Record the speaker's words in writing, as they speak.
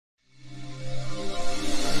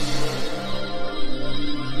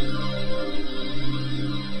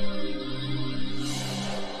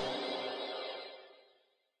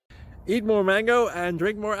eat more mango and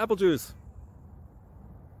drink more apple juice.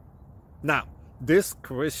 Now, this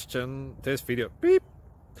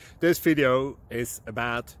video is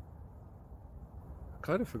about, I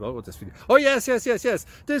kind of forgot what this video. Oh yes.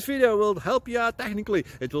 This video will help you out technically.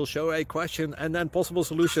 It will show a question and then possible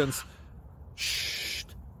solutions. Shh.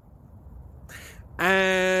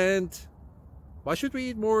 And why should we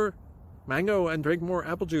eat more mango and drink more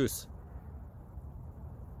apple juice?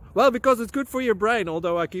 Well, because it's good for your brain,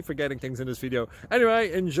 although I keep forgetting things in this video.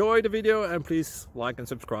 Anyway, enjoy the video and please like and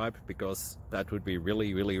subscribe, because that would be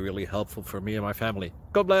really helpful for me and my family.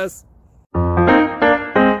 God bless!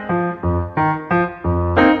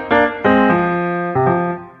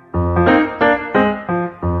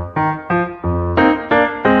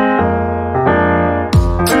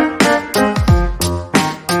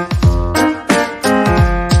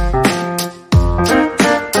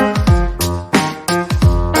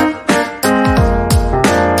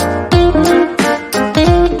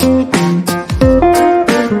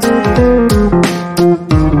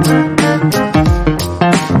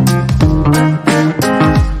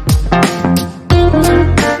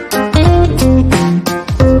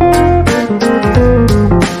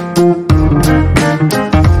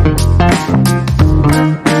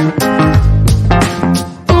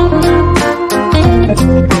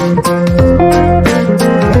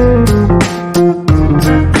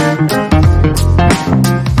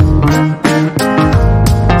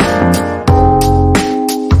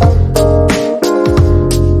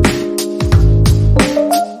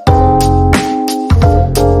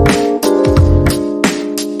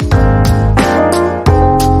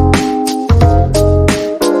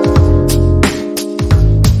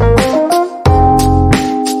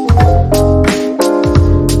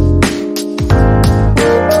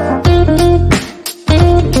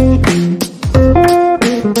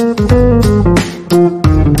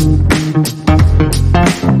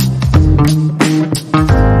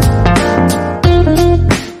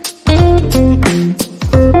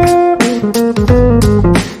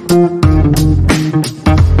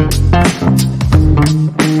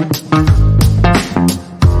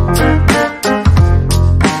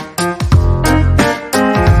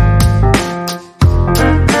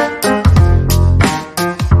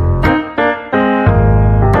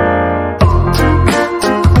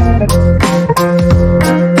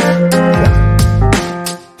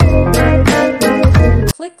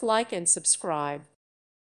 Click like and subscribe.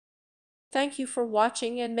 Thank you for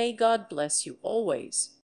watching, and may God bless you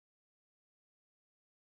always.